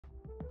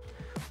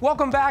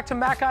Welcome back to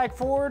Haik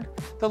Ford,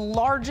 the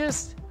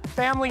largest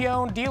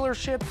family-owned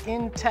dealership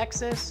in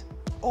Texas,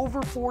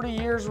 over 40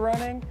 years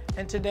running.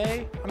 And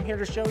today, I'm here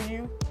to show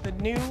you the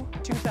new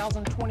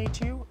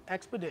 2022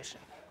 Expedition.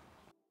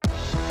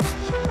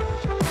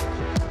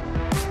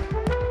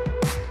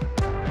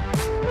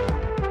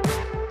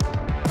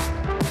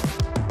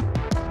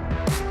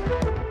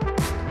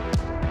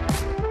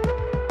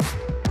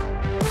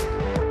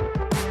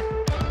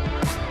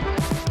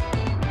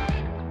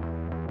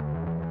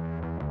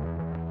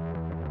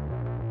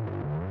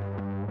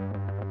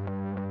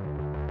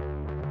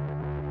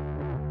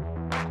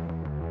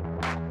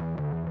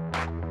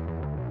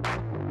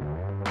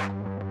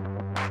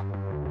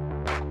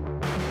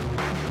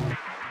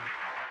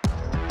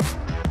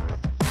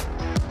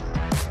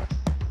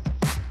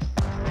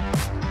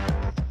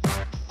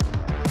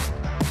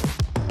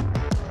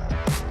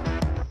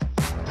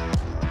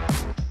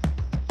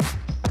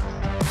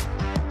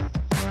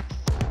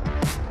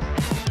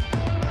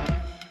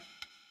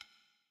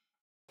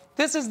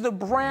 This is the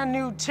brand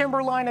new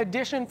Timberline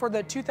edition for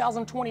the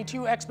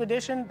 2022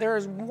 Expedition. There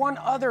is one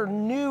other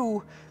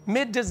new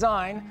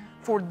mid-design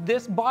for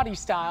this body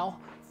style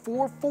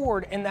for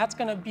Ford, and that's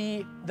gonna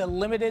be the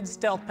limited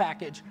stealth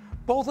package.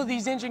 Both of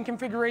these engine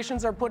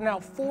configurations are putting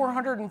out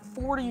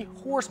 440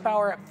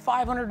 horsepower at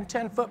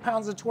 510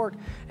 foot-pounds of torque.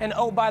 And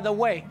oh, by the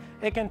way,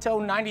 it can tow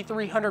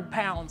 9,300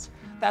 pounds.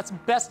 That's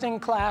best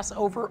in class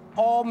over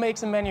all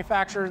makes and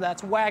manufacturers.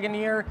 That's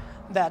Wagoneer,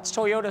 that's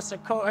Toyota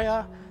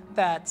Sequoia,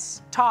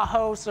 that's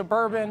Tahoe,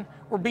 Suburban.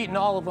 We're beating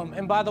all of them.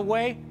 And by the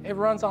way, it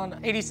runs on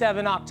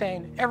 87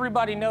 octane.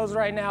 Everybody knows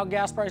right now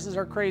gas prices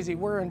are crazy.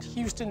 We're in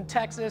Houston,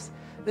 Texas.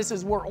 This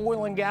is where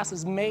oil and gas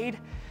is made.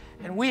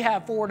 And we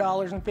have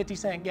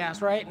 $4.50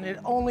 gas, right? And it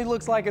only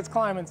looks like it's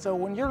climbing. So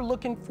when you're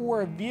looking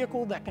for a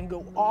vehicle that can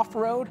go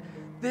off-road,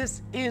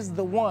 this is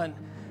the one.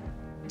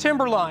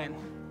 Timberline,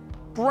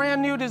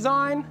 brand new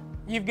design.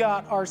 You've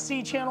got our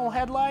C-channel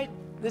headlight.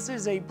 This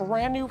is a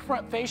brand new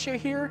front fascia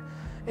here.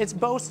 It's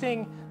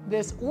boasting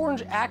this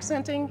orange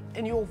accenting,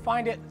 and you'll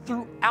find it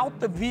throughout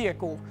the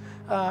vehicle.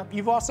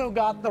 You've also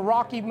got the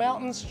Rocky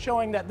Mountains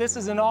showing that this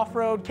is an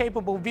off-road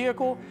capable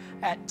vehicle.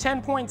 At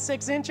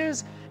 10.6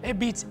 inches, it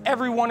beats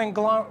everyone in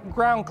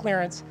ground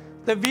clearance.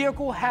 The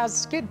vehicle has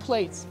skid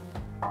plates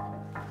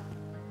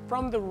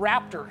from the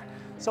RAPTOR.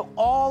 So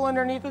all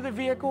underneath of the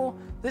vehicle,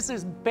 this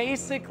is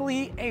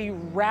basically a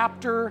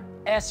RAPTOR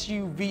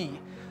SUV.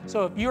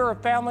 So if you're a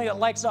family that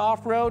likes to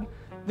off-road,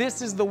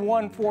 this is the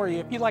one for you.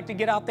 If you like to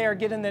get out there,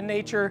 get into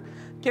nature,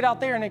 get out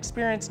there and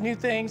experience new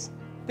things,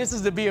 this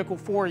is the vehicle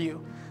for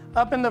you.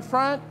 Up in the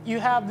front, you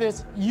have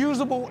this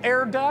usable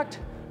air duct.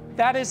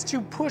 That is to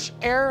push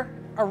air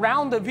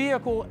around the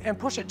vehicle and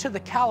push it to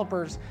the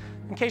calipers.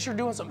 In case you're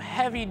doing some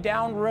heavy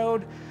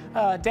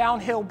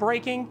downhill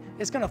braking,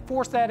 it's gonna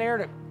force that air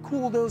to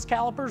cool those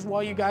calipers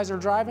while you guys are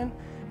driving.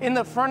 In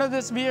the front of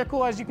this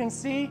vehicle, as you can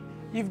see,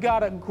 you've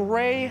got a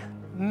gray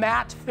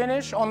matte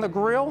finish on the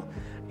grille.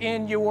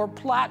 In your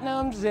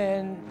Platinums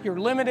and your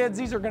Limiteds,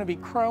 these are gonna be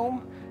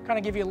chrome, kind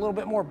of give you a little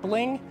bit more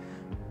bling.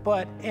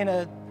 But in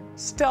a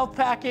stealth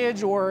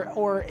package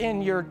or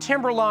in your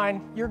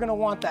Timberline, you're gonna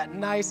want that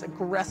nice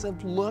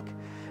aggressive look.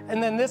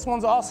 And then this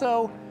one's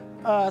also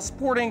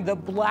sporting the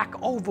black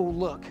oval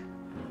look.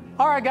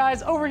 All right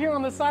guys, over here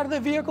on the side of the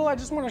vehicle, I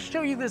just wanna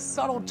show you this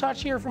subtle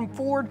touch here from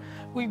Ford.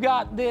 We've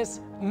got this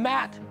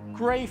matte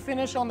gray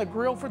finish on the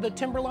grille for the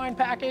Timberline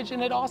package,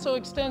 and it also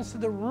extends to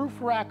the roof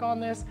rack on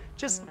this,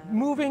 just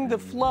moving the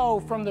flow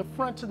from the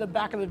front to the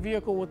back of the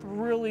vehicle with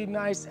really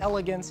nice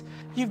elegance.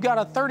 You've got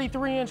a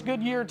 33-inch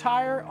Goodyear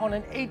tire on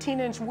an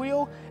 18-inch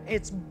wheel.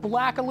 It's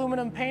black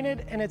aluminum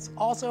painted, and it's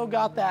also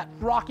got that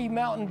Rocky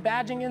Mountain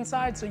badging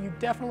inside, so you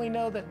definitely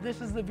know that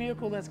this is the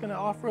vehicle that's gonna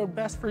off-road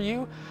best for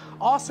you.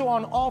 Also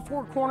on all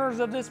four corners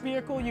of this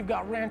vehicle, you've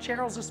got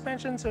Ranchero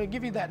suspension, so it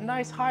gives you that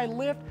nice high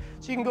lift,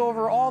 so you can go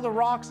over all the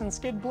rocks and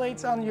skid plates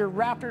on your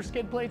RAPTOR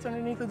skid plates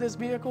underneath of this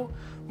vehicle.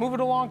 Move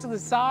it along to the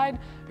side.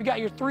 You got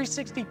your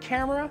 360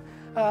 camera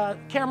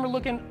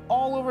looking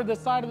all over the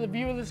side of the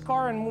view of this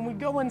car. And when we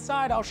go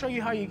inside, I'll show you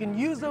how you can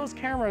use those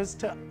cameras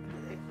to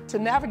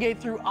navigate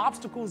through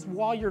obstacles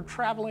while you're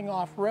traveling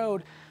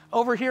off-road.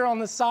 Over here on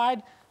the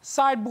side,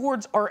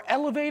 sideboards are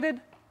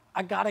elevated.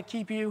 I gotta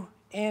keep you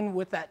in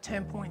with that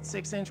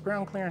 10.6-inch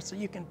ground clearance so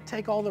you can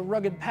take all the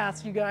rugged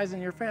paths you guys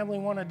and your family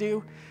wanna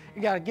do.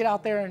 You gotta get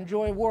out there and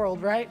enjoy the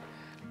world, right?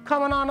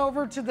 Coming on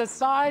over to the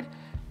side,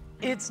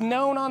 it's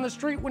known on the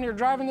street when you're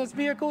driving this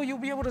vehicle, you'll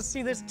be able to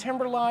see this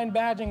Timberline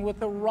badging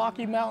with the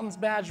Rocky Mountains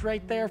badge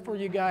right there for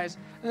you guys.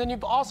 And then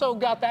you've also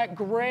got that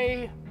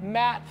gray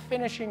matte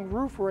finishing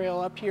roof rail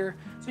up here,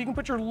 so you can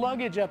put your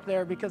luggage up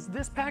there, because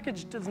this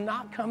package does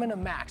not come in a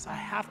Max. I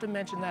have to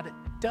mention that it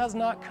does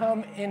not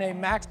come in a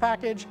Max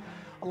package.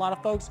 A lot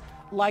of folks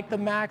like the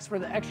Max for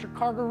the extra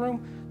cargo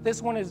room.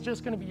 This one is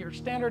just gonna be your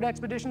standard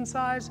Expedition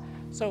size.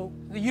 So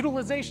the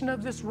utilization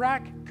of this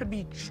rack could be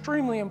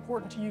extremely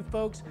important to you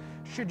folks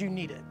should you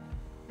need it.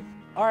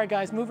 All right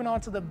guys, moving on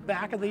to the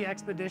back of the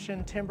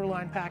Expedition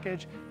Timberline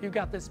package. You've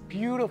got this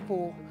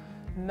beautiful,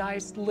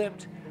 nice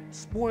lipped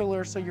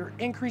spoiler, so you're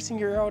increasing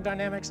your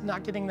aerodynamics,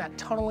 not getting that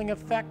tunneling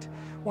effect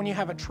when you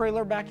have a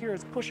trailer back here.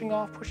 It's pushing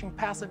off, pushing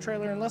past the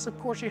trailer, unless of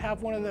course you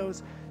have one of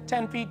those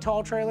 10 feet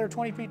tall trailer,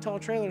 20 feet tall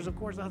trailers. Of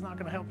course, that's not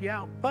gonna help you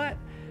out, but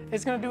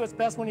it's gonna do its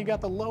best when you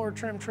got the lower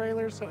trim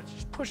trailers, so it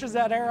just pushes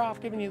that air off,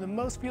 giving you the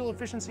most fuel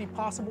efficiency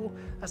possible.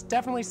 That's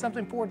definitely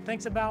something Ford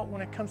thinks about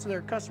when it comes to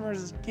their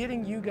customers, is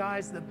getting you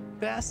guys the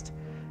best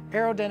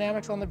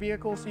aerodynamics on the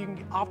vehicle so you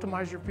can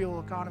optimize your fuel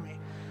economy.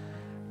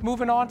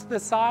 Moving on to the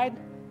side,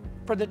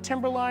 for the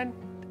Timberline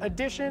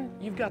edition,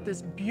 you've got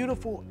this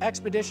beautiful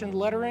Expedition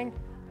lettering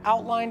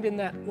outlined in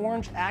that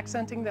orange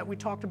accenting that we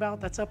talked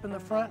about that's up in the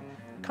front,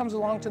 comes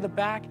along to the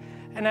back,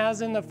 and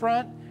as in the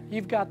front,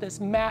 you've got this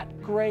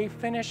matte gray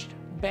finished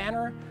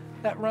banner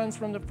that runs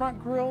from the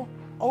front grille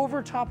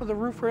over top of the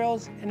roof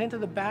rails and into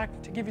the back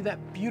to give you that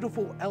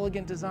beautiful,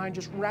 elegant design,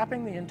 just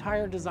wrapping the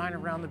entire design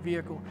around the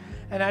vehicle.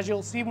 And as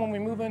you'll see when we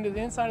move into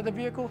the inside of the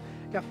vehicle,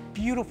 you got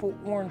beautiful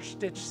orange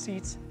stitch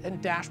seats and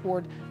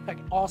dashboard that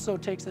also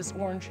takes this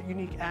orange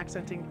unique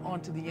accenting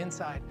onto the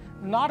inside.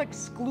 Not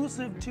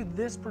exclusive to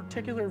this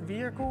particular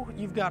vehicle,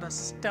 you've got a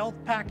Stealth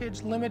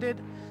Package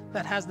Limited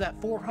that has that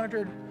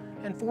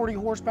 440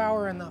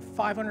 horsepower and the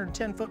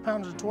 510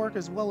 foot-pounds of torque,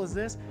 as well as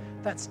this,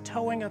 that's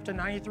towing up to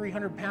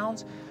 9,300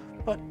 pounds.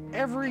 But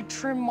every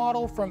trim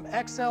model from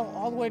XL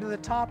all the way to the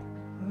top,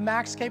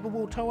 max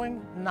capable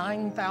towing,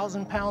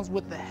 9,000 pounds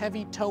with the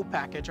heavy tow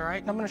package, all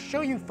right? And I'm gonna show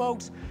you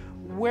folks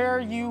where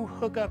you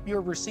hook up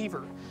your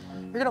receiver.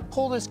 You're gonna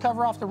pull this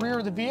cover off the rear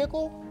of the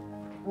vehicle,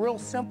 real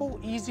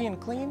simple, easy and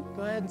clean.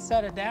 Go ahead and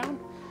set it down.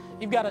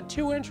 You've got a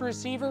 2-inch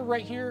receiver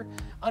right here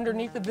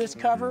underneath of this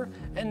cover,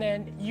 and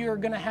then you're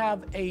gonna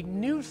have a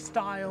new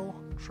style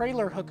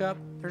trailer hookup.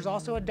 There's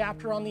also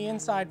adapter on the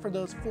inside for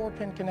those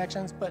 4-pin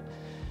connections, but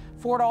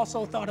Ford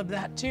also thought of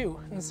that too.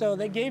 And so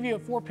they gave you a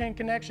 4-pin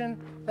connection.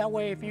 That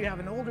way, if you have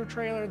an older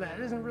trailer that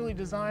isn't really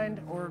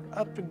designed or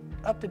up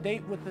to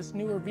date with this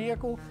newer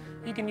vehicle,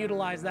 you can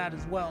utilize that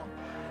as well.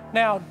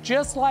 Now,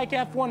 just like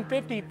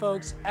F-150,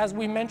 folks, as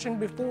we mentioned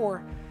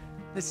before,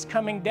 this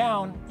coming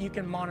down, you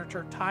can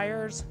monitor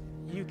tires,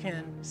 you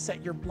can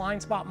set your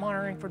blind spot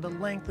monitoring for the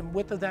length and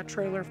width of that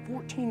trailer,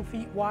 14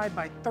 feet wide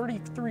by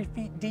 33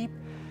 feet deep.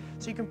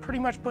 So you can pretty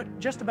much put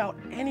just about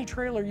any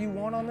trailer you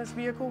want on this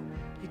vehicle.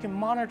 You can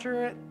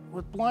monitor it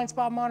with blind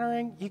spot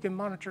monitoring. You can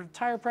monitor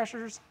tire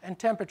pressures and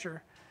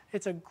temperature.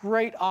 It's a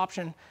great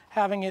option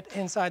having it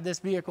inside this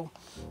vehicle.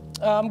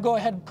 Go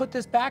ahead and put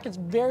this back. It's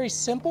very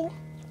simple.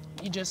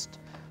 You just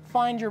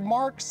find your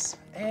marks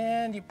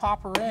and you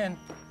pop her in.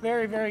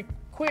 Very, very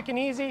quick and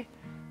easy.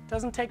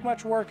 Doesn't take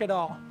much work at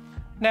all.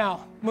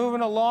 Now,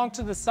 moving along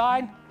to the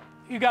side,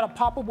 you got a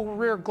poppable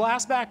rear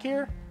glass back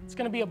here. It's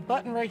gonna be a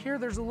button right here.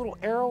 There's a little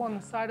arrow on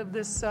the side of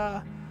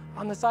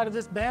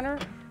this banner.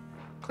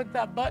 Click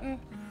that button,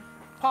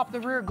 pop the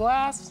rear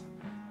glass.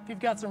 If you've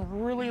got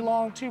some really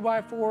long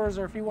 2x4s,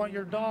 or if you want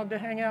your dog to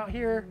hang out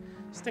here,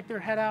 stick their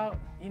head out.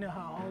 You know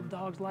how all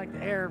dogs like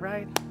the air,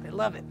 right? They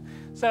love it.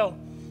 So,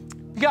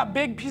 if you got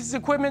big pieces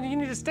of equipment that you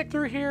need to stick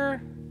through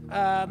here,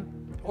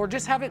 or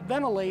just have it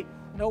ventilate,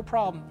 no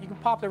problem. You can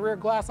pop the rear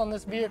glass on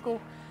this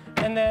vehicle,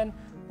 and then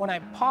when I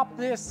pop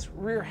this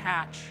rear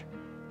hatch,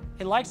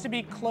 it likes to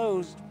be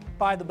closed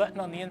by the button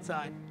on the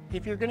inside.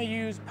 If you're gonna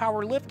use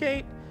power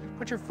liftgate,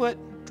 put your foot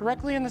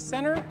directly in the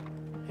center,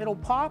 it'll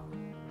pop,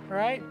 all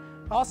right?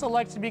 It also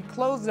likes to be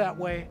closed that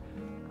way,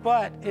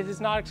 but it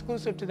is not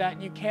exclusive to that.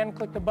 You can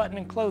click the button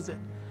and close it.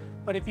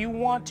 But if you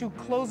want to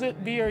close it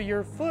via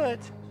your foot,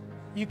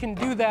 you can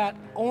do that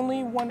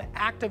only when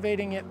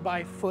activating it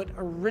by foot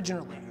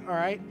originally, all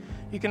right?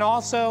 You can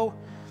also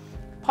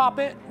pop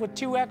it with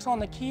 2X on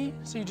the key,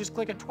 so you just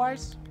click it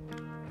twice,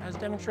 as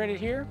demonstrated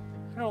here.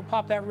 It'll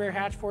pop that rear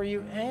hatch for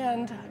you,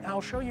 and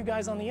I'll show you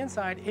guys on the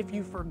inside, if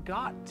you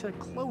forgot to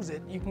close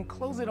it, you can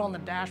close it on the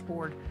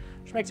dashboard,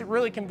 which makes it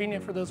really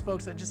convenient for those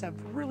folks that just have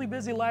a really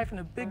busy life and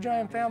a big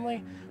giant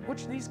family,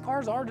 which these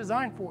cars are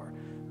designed for.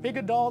 Big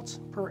adults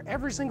per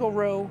every single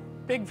row,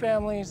 big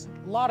families,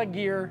 a lot of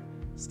gear,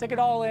 stick it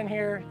all in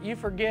here, you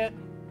forget,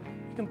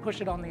 you can push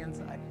it on the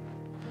inside.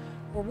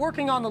 We're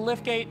working on the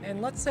liftgate,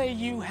 and let's say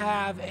you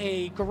have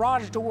a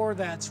garage door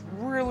that's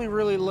really,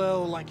 really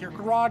low, like your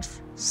garage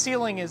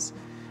ceiling is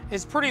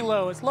pretty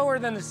low. It's lower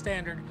than the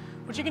standard.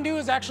 What you can do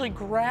is actually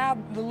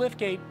grab the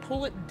liftgate,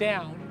 pull it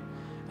down,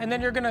 and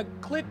then you're gonna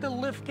click the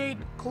liftgate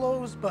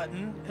close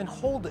button and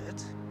hold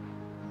it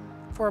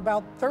for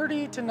about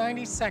 30 to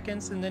 90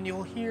 seconds, and then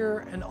you'll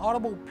hear an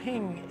audible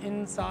ping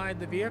inside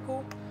the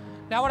vehicle.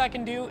 Now what I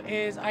can do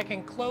is I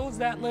can close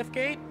that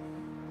liftgate,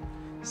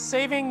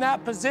 saving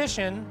that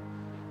position,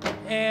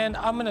 and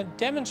I'm gonna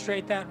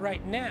demonstrate that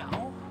right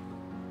now.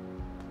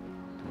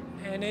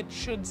 And it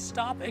should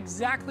stop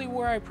exactly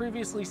where I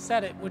previously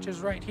set it, which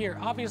is right here.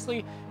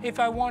 Obviously, if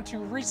I want to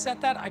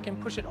reset that, I can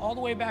push it all the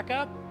way back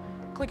up,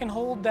 click and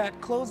hold that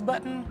close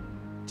button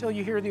until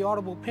you hear the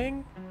audible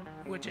ping,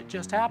 which it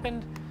just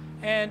happened.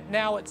 And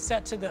now it's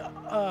set to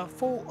the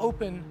full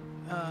open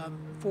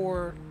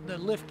for the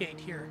liftgate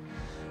here.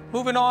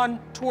 Moving on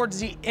towards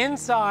the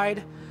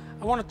inside,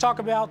 I want to talk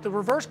about the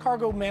reverse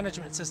cargo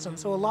management system.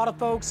 So a lot of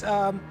folks,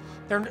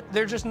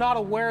 they're just not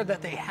aware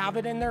that they have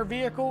it in their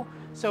vehicle.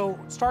 So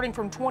starting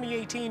from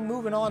 2018,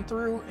 moving on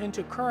through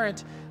into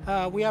current,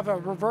 we have a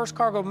reverse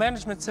cargo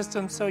management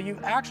system. So you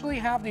actually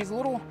have these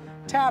little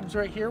tabs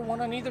right here,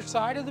 one on either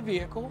side of the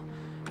vehicle.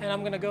 And I'm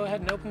going to go ahead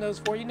and open those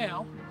for you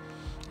now.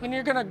 And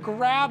you're going to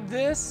grab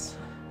this,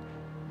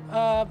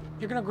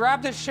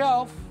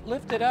 shelf,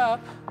 lift it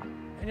up,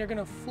 and you're going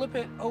to flip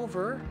it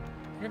over.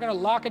 You're going to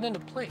lock it into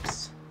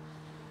place.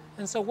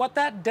 And so what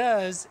that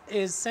does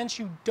is, since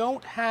you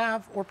don't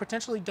have, or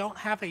potentially don't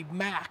have, a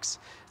max,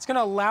 it's going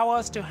to allow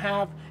us to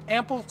have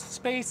ample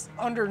space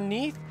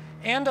underneath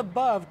and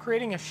above,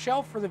 creating a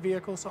shelf for the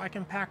vehicle so I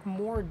can pack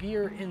more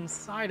gear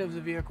inside of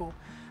the vehicle.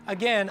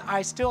 Again,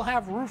 I still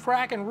have roof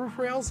rack and roof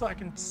rails, so I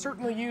can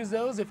certainly use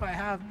those if I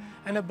have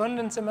an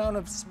abundance amount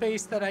of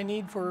space that I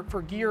need for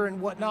gear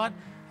and whatnot.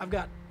 I've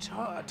got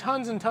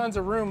tons and tons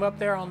of room up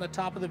there on the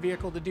top of the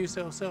vehicle to do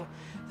so. So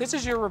this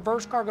is your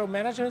reverse cargo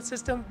management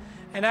system.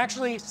 And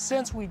actually,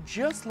 since we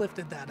just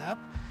lifted that up,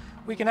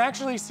 we can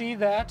actually see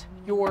that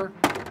your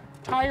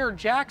tire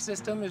jack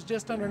system is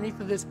just underneath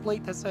of this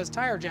plate that says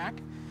tire jack.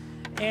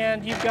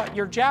 And you've got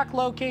your jack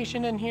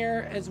location in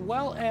here, as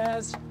well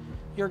as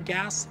your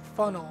gas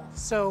funnel.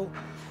 So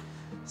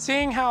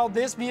seeing how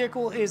this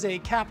vehicle is a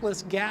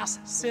capless gas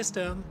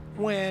system,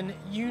 when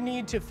you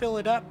need to fill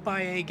it up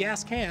by a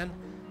gas can,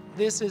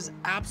 this is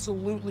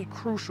absolutely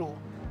crucial.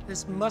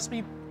 This must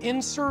be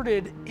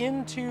inserted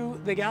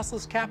into the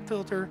gasless cap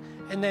filter,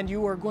 and then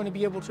you are going to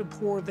be able to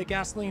pour the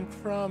gasoline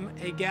from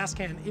a gas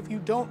can. If you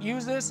don't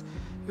use this,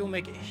 you'll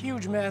make a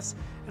huge mess.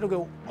 It'll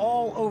go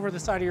all over the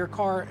side of your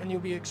car and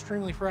you'll be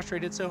extremely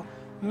frustrated. So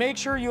make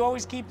sure you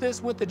always keep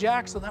this with the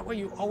jack, so that way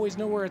you always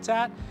know where it's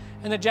at.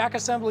 And the jack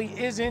assembly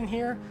is in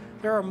here.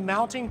 There are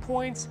mounting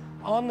points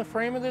on the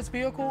frame of this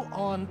vehicle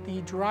on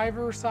the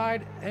driver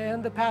side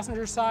and the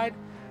passenger side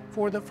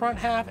for the front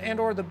half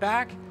and or the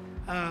back.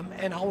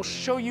 And I'll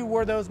show you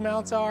where those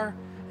mounts are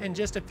in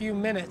just a few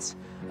minutes.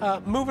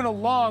 Moving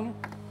along,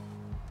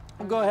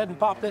 we'll go ahead and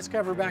pop this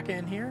cover back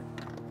in here.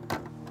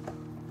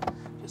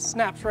 Just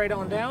snaps right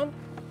on down.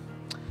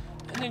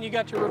 And then you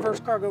got your reverse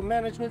cargo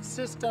management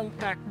system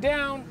back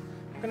down.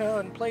 I'm gonna go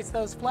ahead and place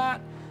those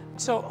flat.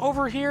 So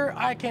over here,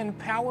 I can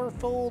power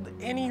fold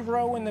any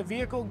row in the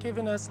vehicle,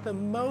 giving us the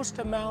most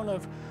amount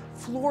of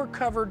floor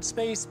covered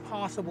space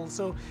possible.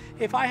 So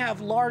if I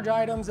have large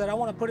items that I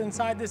want to put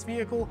inside this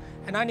vehicle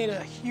and I need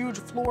a huge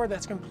floor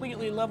that's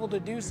completely level to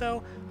do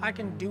so, I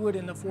can do it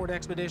in the Ford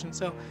Expedition.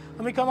 So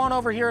let me come on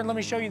over here and let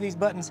me show you these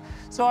buttons.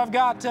 So I've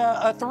got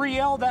a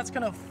 3L that's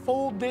going to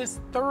fold this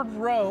third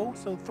row,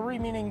 so 3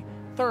 meaning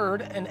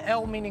third and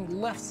L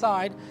meaning left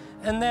side.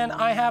 And then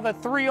I have a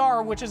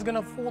 3R, which is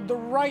gonna fold the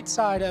right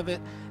side of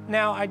it.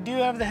 Now I do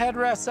have the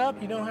headrests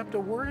up. You don't have to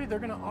worry, they're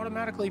gonna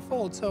automatically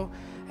fold. So,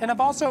 and I've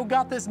also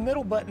got this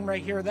middle button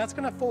right here. That's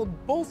gonna fold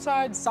both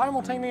sides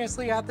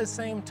simultaneously at the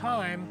same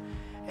time.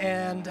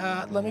 And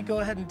let me go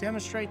ahead and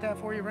demonstrate that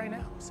for you right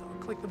now. So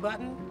click the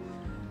button.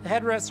 The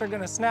headrests are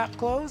gonna snap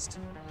closed,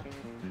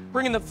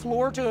 bringing the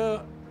floor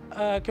to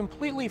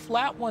completely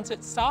flat once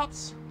it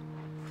stops.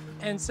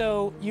 And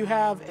so you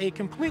have a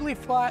completely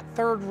flat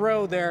third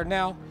row there.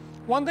 Now,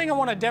 one thing I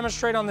want to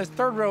demonstrate on this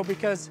third row,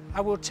 because I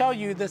will tell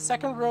you the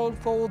second row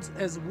folds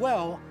as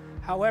well.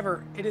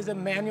 However, it is a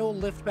manual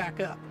lift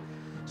back up.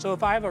 So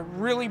if I have a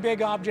really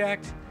big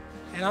object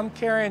and I'm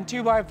carrying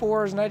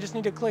 2x4s and I just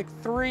need to click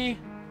 3,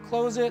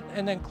 close it,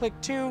 and then click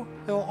 2,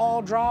 they'll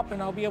all drop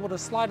and I'll be able to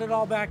slide it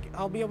all back.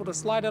 I'll be able to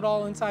slide it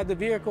all inside the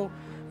vehicle,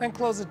 then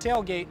close the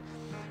tailgate.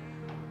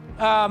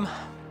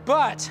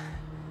 But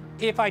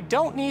if I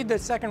don't need the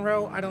second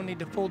row, I don't need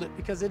to fold it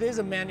because it is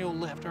a manual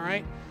lift, all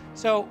right?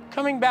 So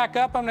coming back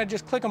up, I'm gonna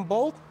just click them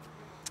both.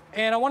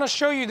 And I wanna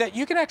show you that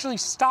you can actually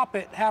stop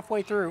it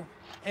halfway through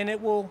and it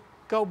will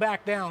go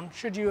back down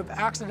should you have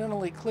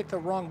accidentally clicked the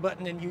wrong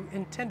button and you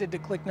intended to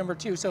click number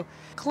 2. So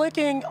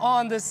clicking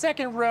on the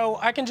second row,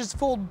 I can just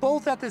fold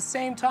both at the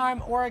same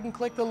time, or I can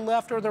click the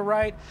left or the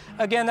right.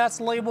 Again, that's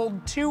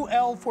labeled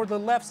 2L for the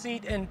left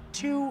seat and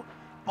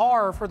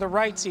 2R for the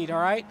right seat,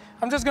 all right?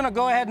 I'm just gonna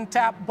go ahead and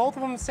tap both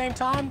of them at the same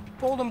time,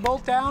 fold them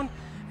both down,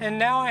 and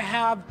now I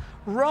have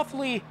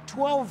roughly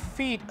 12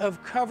 feet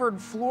of covered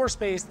floor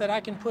space that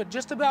I can put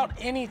just about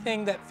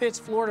anything that fits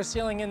floor to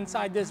ceiling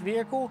inside this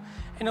vehicle,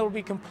 and it'll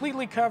be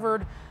completely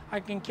covered.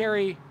 I can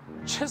carry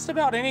just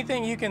about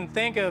anything you can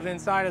think of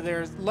inside of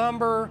there.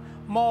 Lumber,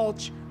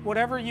 mulch,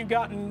 whatever you've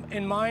got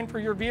in mind for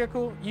your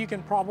vehicle, you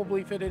can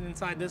probably fit it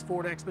inside this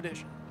Ford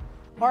Expedition.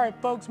 All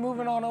right, folks,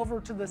 moving on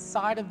over to the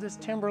side of this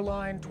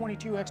Timberline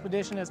 22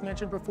 Expedition, as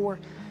mentioned before.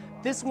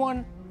 This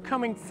one,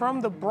 coming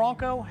from the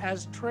Bronco,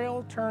 has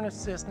trail turn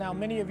assist. Now,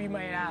 many of you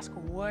may ask,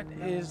 what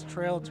is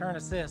trail turn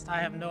assist? I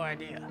have no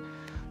idea.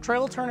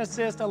 Trail turn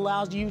assist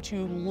allows you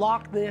to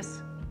lock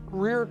this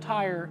rear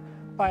tire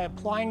by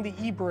applying the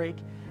e-brake,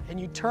 and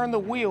you turn the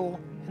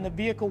wheel and the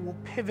vehicle will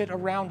pivot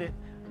around it.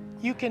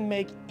 You can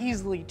make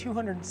easily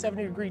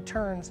 270-degree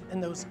turns in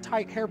those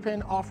tight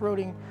hairpin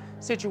off-roading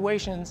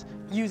situations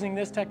using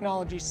this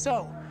technology.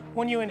 So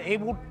when you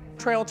enable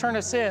trail turn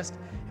assist.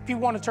 If you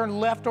want to turn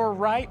left or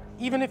right,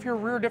 even if your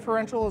rear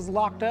differential is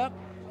locked up,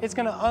 it's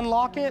going to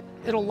unlock it,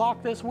 it'll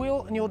lock this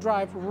wheel, and you'll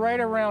drive right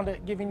around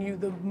it, giving you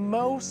the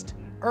most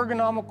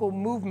ergonomical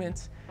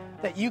movements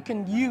that you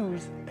can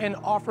use in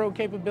off-road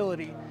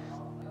capability.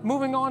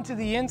 Moving on to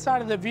the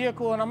inside of the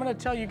vehicle, and I'm going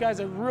to tell you guys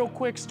a real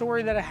quick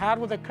story that I had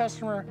with a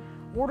customer.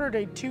 Ordered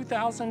a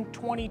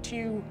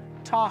 2022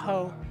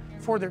 Tahoe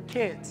for their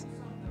kids.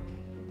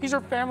 These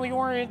are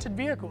family-oriented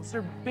vehicles.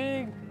 They're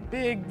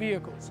big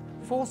vehicles,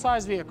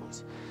 full-size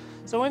vehicles.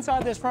 So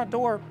inside this front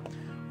door,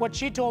 what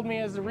she told me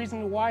is the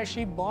reason why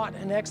she bought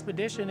an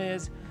Expedition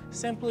is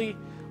simply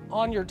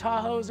on your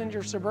Tahoes and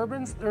your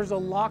Suburbans, there's a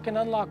lock and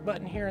unlock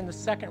button here in the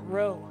second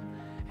row.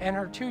 And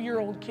her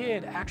 2-year-old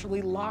kid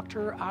actually locked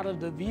her out of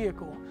the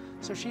vehicle.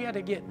 So she had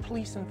to get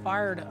police and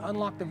fire to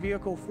unlock the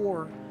vehicle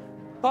for her.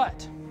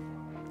 But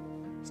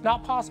it's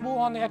not possible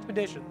on the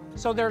Expedition.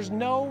 So there's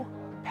no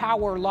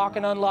power lock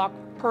and unlock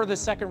per the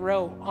second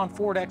row on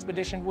Ford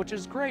Expedition, which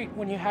is great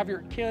when you have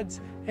your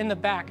kids in the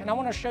back. And I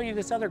want to show you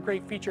this other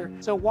great feature.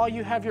 So while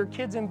you have your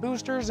kids in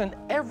boosters, and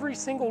every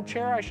single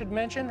chair, I should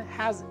mention,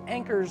 has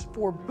anchors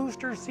for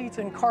booster seats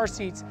and car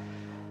seats,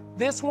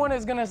 this one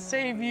is going to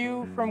save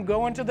you from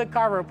going to the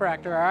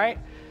chiropractor, all right?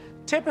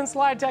 Tip and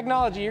slide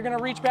technology. You're going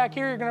to reach back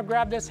here, you're going to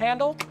grab this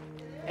handle,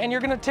 and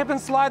you're going to tip and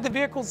slide the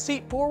vehicle's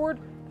seat forward.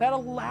 That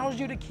allows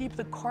you to keep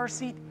the car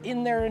seat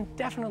in there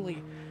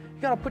indefinitely.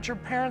 You got to put your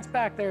parents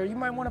back there. You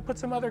might want to put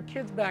some other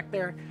kids back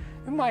there.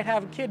 You might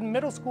have a kid in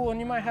middle school and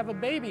you might have a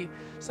baby.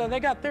 So they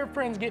got their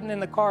friends getting in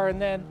the car,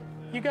 and then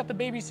you got the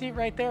baby seat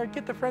right there.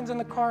 Get the friends in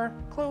the car,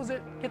 close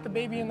it, get the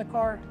baby in the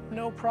car,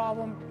 no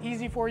problem.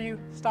 Easy for you.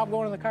 Stop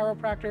going to the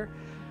chiropractor.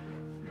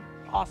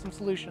 Awesome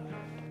solution.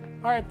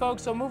 All right,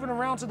 folks, so moving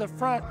around to the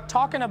front,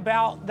 talking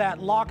about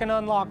that lock and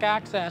unlock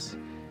access.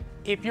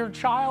 If your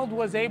child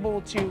was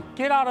able to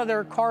get out of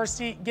their car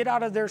seat, get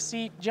out of their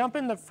seat, jump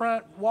in the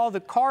front while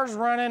the car's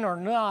running or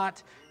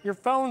not, your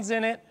phone's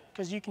in it,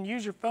 because you can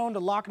use your phone to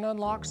lock and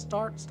unlock,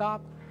 start,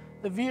 stop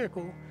the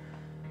vehicle.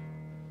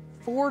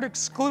 Ford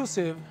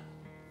exclusive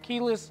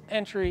keyless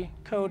entry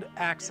code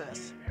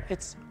access.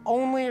 It's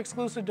only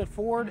exclusive to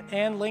Ford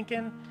and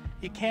Lincoln.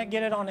 You can't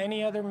get it on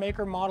any other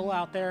maker model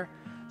out there.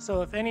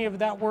 So if any of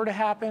that were to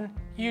happen,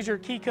 use your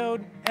key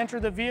code, enter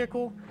the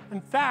vehicle. In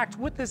fact,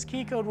 with this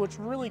key code, what's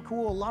really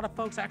cool, a lot of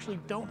folks actually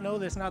don't know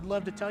this, and I'd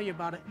love to tell you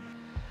about it.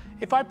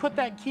 If I put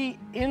that key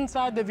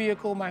inside the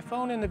vehicle, my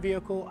phone in the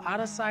vehicle, out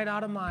of sight,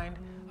 out of mind,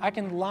 I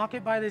can lock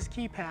it by this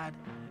keypad,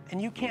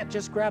 and you can't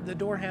just grab the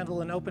door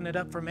handle and open it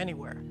up from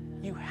anywhere.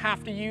 You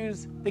have to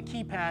use the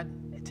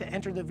keypad to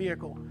enter the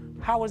vehicle.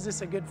 How is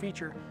this a good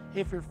feature?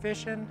 If you're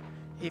fishing,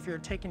 if you're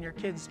taking your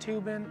kids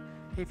tubing,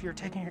 if you're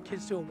taking your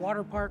kids to a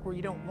water park where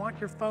you don't want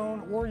your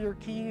phone or your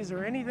keys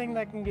or anything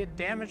that can get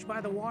damaged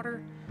by the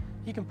water,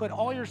 you can put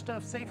all your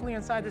stuff safely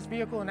inside this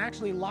vehicle and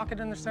actually lock it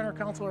in the center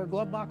console or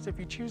glove box if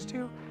you choose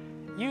to.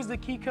 Use the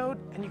key code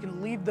and you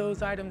can leave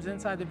those items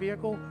inside the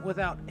vehicle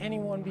without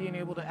anyone being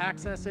able to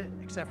access it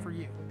except for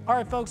you. All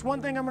right, folks,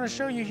 one thing I'm going to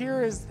show you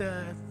here is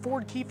the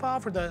Ford Key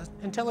Fob for the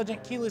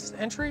intelligent keyless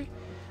entry.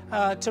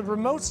 To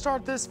remote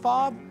start this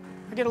fob,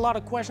 I get a lot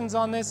of questions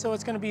on this, so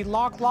it's going to be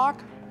lock,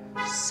 lock,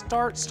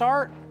 start,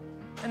 start,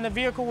 and the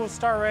vehicle will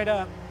start right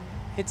up.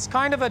 It's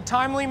kind of a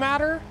timely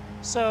matter,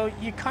 so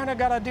you kind of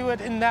got to do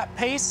it in that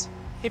pace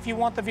if you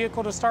want the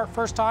vehicle to start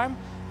first time.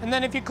 And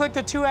then if you click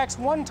the 2X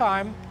one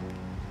time,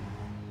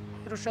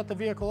 it'll shut the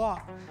vehicle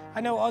off. I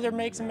know other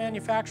makes and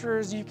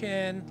manufacturers, you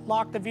can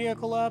lock the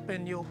vehicle up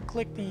and you'll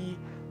click the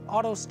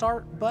auto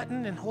start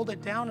button and hold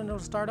it down and it'll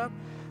start up.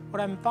 What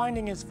I'm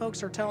finding is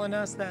folks are telling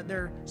us that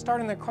they're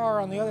starting their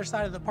car on the other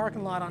side of the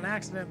parking lot on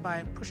accident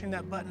by pushing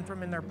that button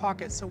from in their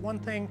pocket. So one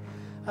thing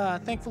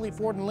thankfully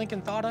Ford and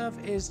Lincoln thought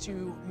of is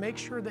to make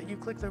sure that you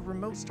click the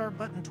remote start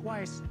button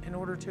twice in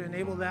order to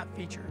enable that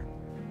feature.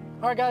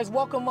 All right, guys,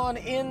 welcome on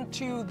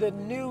into the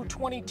new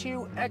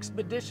 22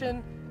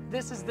 Expedition.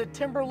 This is the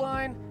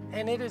Timberline,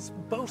 and it is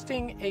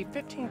boasting a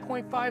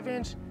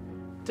 15.5-inch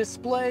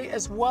display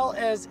as well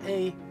as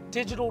a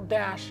digital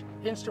dash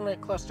instrument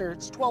cluster.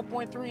 It's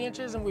 12.3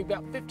 inches, and we've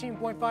got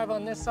 15.5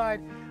 on this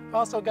side. We've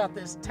also got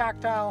this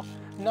tactile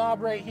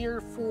knob right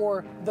here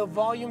for the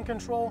volume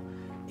control.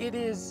 It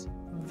is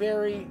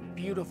very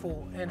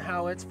beautiful in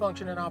how its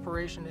function and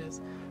operation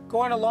is.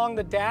 Going along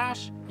the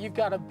dash, you've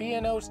got a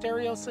B&O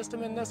stereo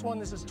system in this one.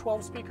 This is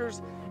 12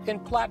 speakers. In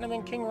Platinum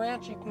and King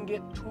Ranch, you can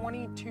get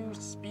 22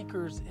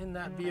 speakers in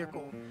that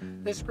vehicle.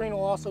 This screen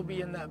will also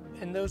be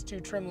in those two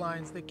trim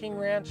lines, the King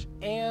Ranch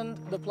and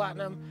the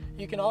Platinum.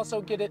 You can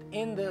also get it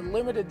in the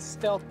limited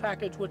stealth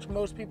package, which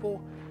most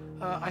people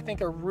I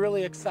think are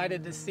really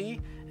excited to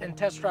see and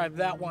test drive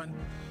that one.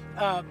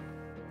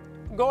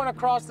 Going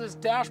across this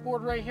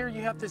dashboard right here,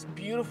 you have this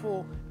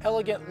beautiful,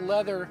 elegant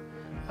leather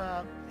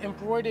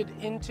embroidered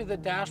into the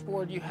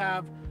dashboard. You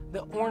have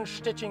the orange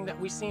stitching that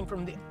we've seen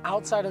from the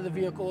outside of the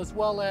vehicle, as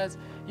well as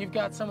you've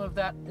got some of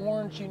that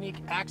orange unique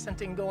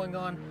accenting going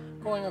on,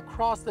 going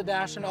across the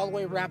dash and all the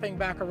way wrapping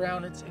back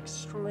around. It's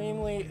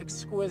extremely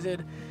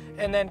exquisite.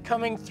 And then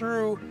coming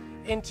through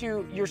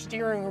into your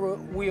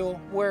steering wheel,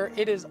 where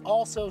it is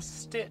also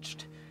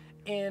stitched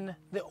in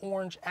the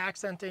orange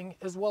accenting,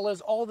 as well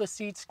as all the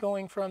seats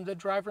going from the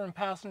driver and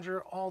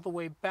passenger all the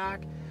way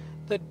back.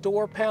 The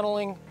door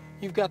paneling,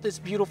 you've got this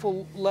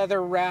beautiful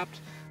leather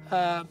wrapped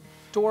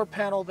door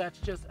panel that's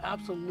just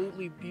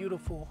absolutely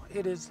beautiful.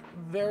 It is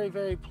very,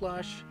 very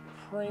plush,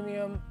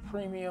 premium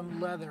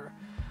leather.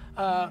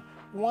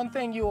 One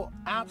thing you'll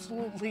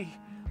absolutely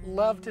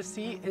love to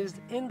see is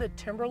in the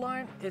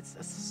Timberline, it's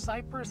a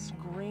cypress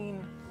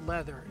green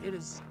leather. It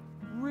is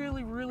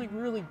really, really,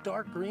 really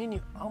dark green.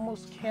 You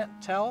almost can't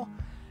tell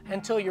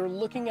until you're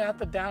looking at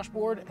the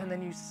dashboard and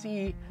then you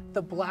see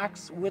the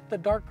blacks with the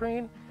dark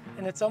green,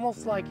 and it's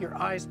almost like your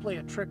eyes play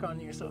a trick on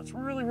you. So it's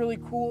really, really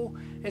cool.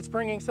 It's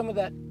bringing some of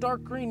that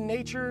dark green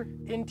nature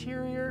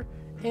interior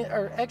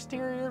or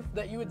exterior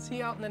that you would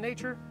see out in the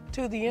nature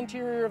to the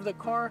interior of the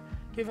car,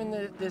 giving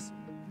this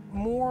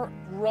more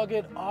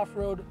rugged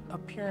off-road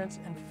appearance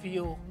and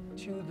feel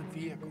to the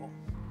vehicle.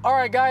 All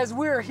right, guys,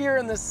 we're here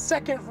in the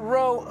second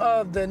row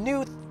of the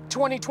new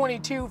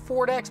 2022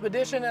 Ford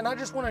Expedition, and I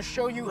just want to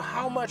show you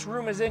how much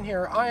room is in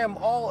here. I am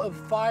all of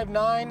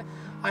 5'9".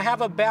 I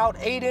have about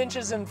 8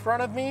 inches in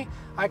front of me.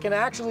 I can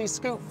actually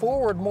scoot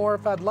forward more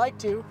if I'd like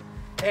to,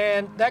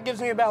 and that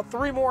gives me about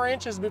 3 more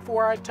inches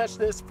before I touch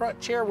this front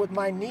chair with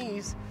my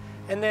knees.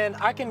 And then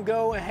I can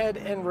go ahead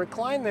and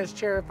recline this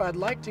chair if I'd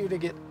like to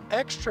get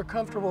extra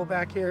comfortable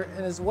back here,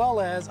 and as well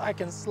as I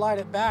can slide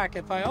it back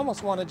if I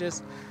almost want to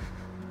just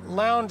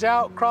lounge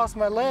out, cross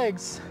my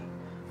legs,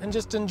 and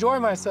just enjoy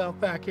myself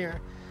back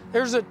here.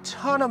 There's a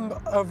ton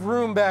of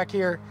room back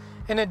here.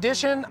 In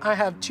addition, I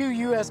have 2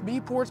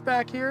 USB ports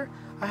back here.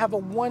 I have a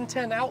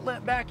 110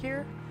 outlet back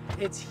here.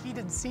 It's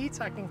heated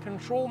seats. I can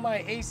control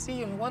my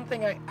AC, and one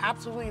thing I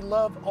absolutely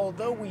love,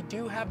 although we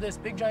do have this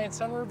big giant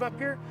sunroof up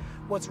here,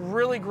 what's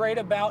really great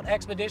about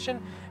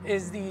Expedition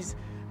is these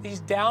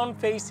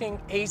down-facing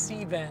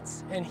AC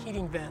vents and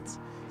heating vents.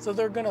 So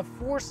they're gonna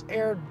force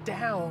air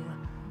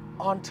down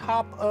on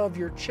top of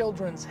your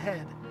children's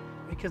head,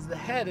 because the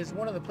head is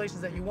one of the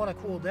places that you want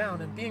to cool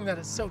down, and being that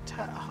it's so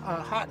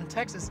hot in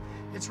Texas,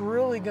 it's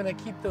really going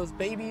to keep those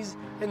babies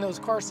in those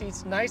car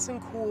seats nice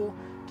and cool,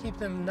 keep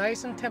them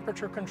nice and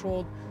temperature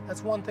controlled.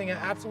 That's one thing I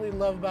absolutely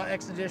love about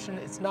Expedition.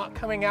 It's not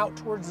coming out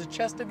towards the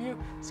chest of you,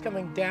 it's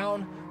coming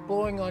down,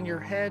 blowing on your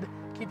head,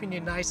 keeping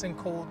you nice and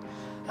cold.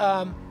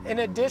 In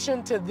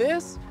addition to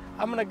this,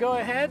 I'm gonna go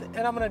ahead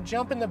and I'm gonna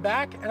jump in the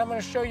back, and I'm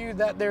gonna show you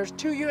that there's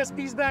 2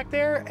 USBs back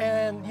there,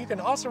 and you can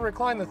also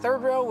recline the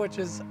third row, which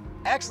is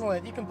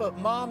excellent. You can put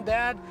mom,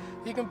 dad,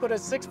 you can put a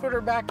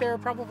 6-footer back there,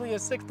 probably a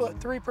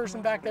 6'3"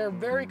 person back there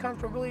very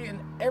comfortably, and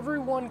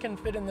everyone can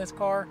fit in this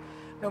car,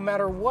 no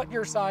matter what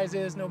your size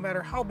is, no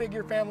matter how big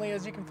your family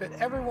is. You can fit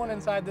everyone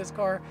inside this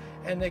car,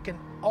 and they can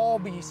all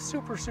be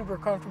super, super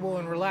comfortable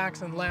and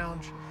relax and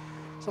lounge.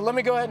 So let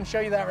me go ahead and show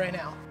you that right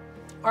now.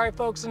 All right,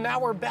 folks, so now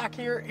we're back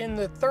here in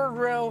the third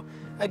row.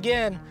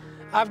 Again,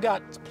 I've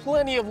got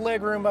plenty of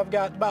leg room. I've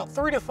got about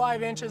 3 to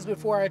 5 inches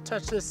before I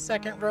touch this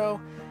second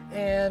row.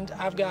 And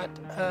I've got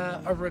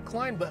a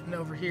recline button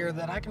over here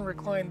that I can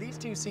recline these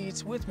 2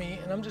 seats with me,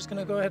 and I'm just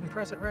gonna go ahead and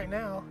press it right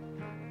now.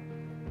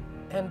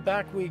 And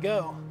back we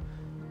go.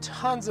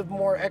 Tons of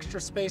more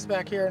extra space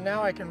back here.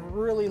 Now I can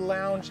really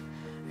lounge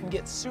and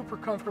get super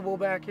comfortable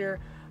back here.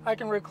 I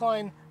can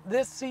recline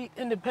this seat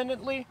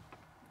independently.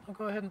 I'll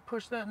go ahead and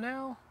push that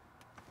now.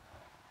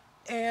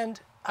 And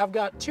I've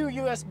got 2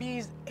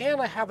 USBs, and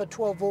I have a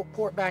 12-volt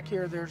port back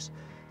here. There's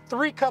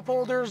 3 cup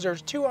holders.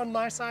 There's 2 on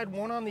my side,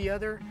 1 on the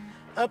other.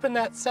 Up in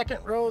that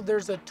second row,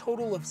 there's a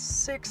total of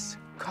 6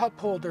 cup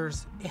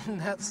holders in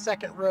that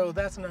second row.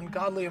 That's an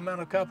ungodly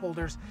amount of cup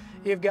holders.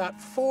 You've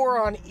got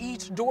 4 on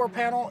each door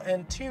panel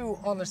and 2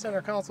 on the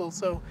center console.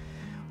 So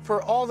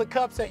for all the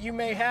cups that you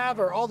may have,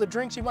 or all the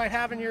drinks you might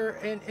have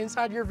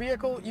inside your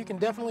vehicle, you can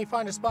definitely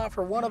find a spot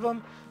for one of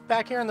them.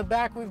 Back here in the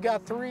back, we've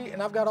got 3,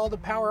 and I've got all the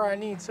power I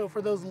need. So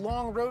for those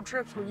long road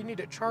trips where you need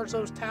to charge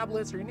those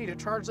tablets or you need to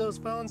charge those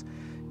phones,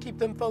 keep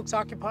them folks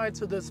occupied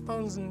so those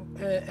phones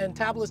and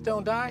tablets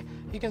don't die,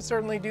 you can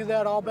certainly do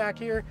that all back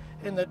here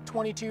in the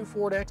 22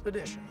 Ford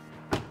Expedition.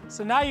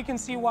 So now you can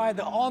see why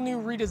the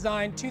all-new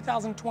redesigned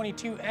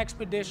 2022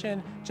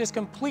 Expedition just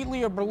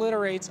completely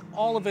obliterates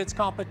all of its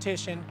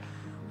competition.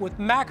 With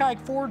Haik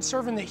Ford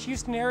serving the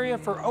Houston area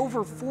for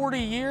over 40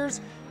 years,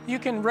 you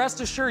can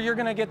rest assured you're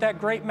gonna get that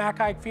great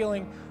Haik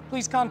feeling.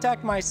 Please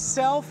contact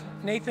myself,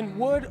 Nathan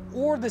Wood,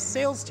 or the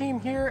sales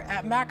team here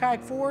at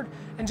Haik Ford.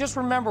 And just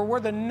remember, we're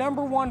the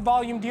 #1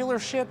 volume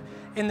dealership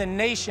in the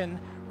nation,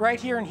 right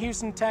here in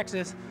Houston,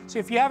 Texas. So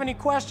if you have any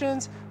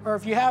questions or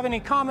if you have any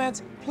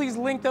comments, please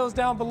link those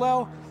down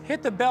below.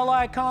 Hit the bell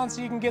icon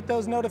so you can get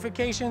those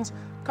notifications.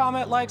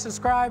 Comment, like,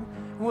 subscribe,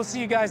 and we'll see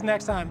you guys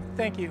next time.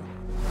 Thank you.